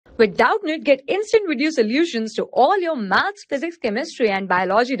With Doubtnut, get instant video solutions to all your maths, physics, chemistry, and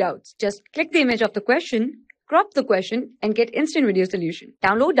biology doubts. Just click the image of the question, crop the question, and get instant video solution.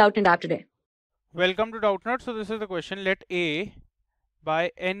 Download Doubtnut app today. Welcome to Doubtnut. So this is the question. Let A by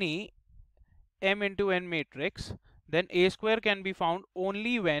any m into n matrix, then A square can be found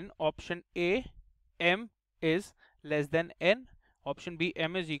only when option A, m is less than n, option B,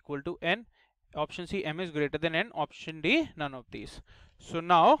 m is equal to n, option C, m is greater than n, option D, none of these. So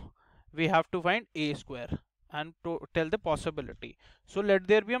now we have to find A square and to tell the possibility. So let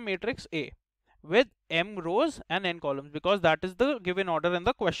there be a matrix A with m rows and n columns, because that is the given order in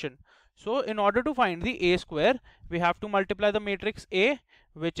the question. So in order to find the A square, we have to multiply the matrix A,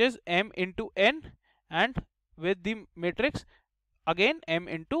 which is m into n, and with the matrix again m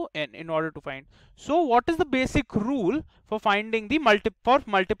into n in order to find. So what is the basic rule for finding the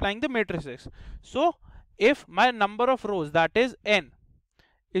multiplying the matrices? So if my number of rows, that is n,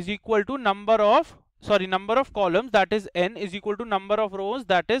 is equal to number of columns, that is n, is equal to number of rows,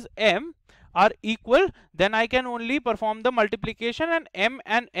 that is m, are equal, then I can only perform the multiplication, and m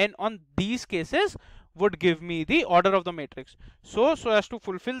and n on these cases would give me the order of the matrix. So as to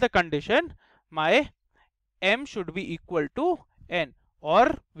fulfill the condition, my m should be equal to n,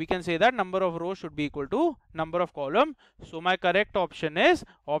 or we can say that number of rows should be equal to number of column. So my correct option is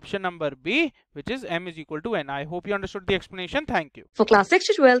option number B, which is m is equal to n. I hope you understood the explanation. Thank you. For class 6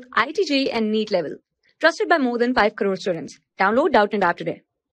 to 12, IIT JEE and NEET level. Trusted by more than 5 crore students. Download Doubtnut app today.